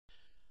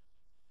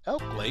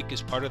Elk Lake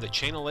is part of the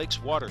Chain of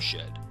Lakes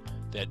watershed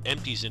that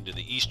empties into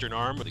the eastern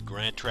arm of the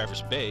Grand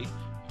Traverse Bay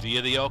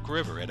via the Elk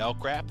River at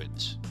Elk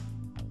Rapids.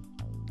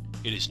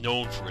 It is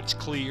known for its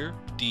clear,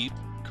 deep,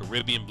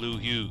 Caribbean blue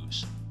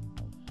hues.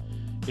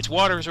 Its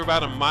waters are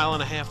about 1.5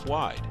 miles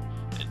wide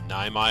and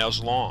 9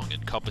 miles long,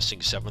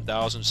 encompassing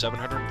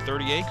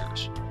 7,730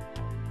 acres.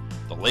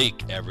 The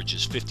lake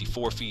averages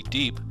 54 feet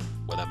deep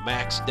with a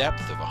max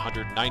depth of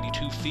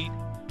 192 feet,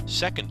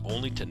 second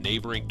only to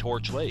neighboring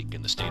Torch Lake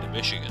in the state of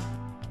Michigan.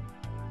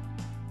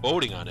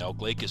 Boating on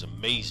Elk Lake is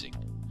amazing.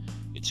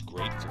 It's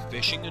great for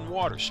fishing and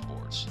water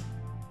sports.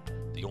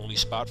 The only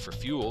spot for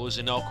fuel is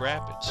in Elk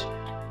Rapids.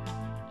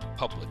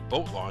 Public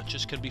boat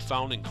launches can be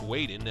found in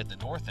Kuwaitan at the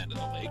north end of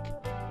the lake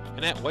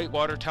and at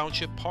Whitewater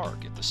Township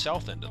Park at the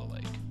south end of the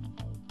lake.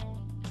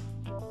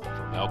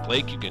 From Elk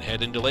Lake you can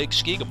head into Lake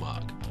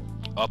Skeegamog,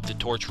 up the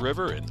Torch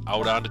River and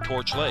out onto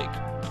Torch Lake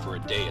for a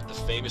day at the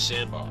famous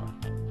sandbar.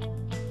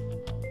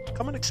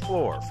 Come and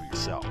explore for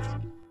yourself.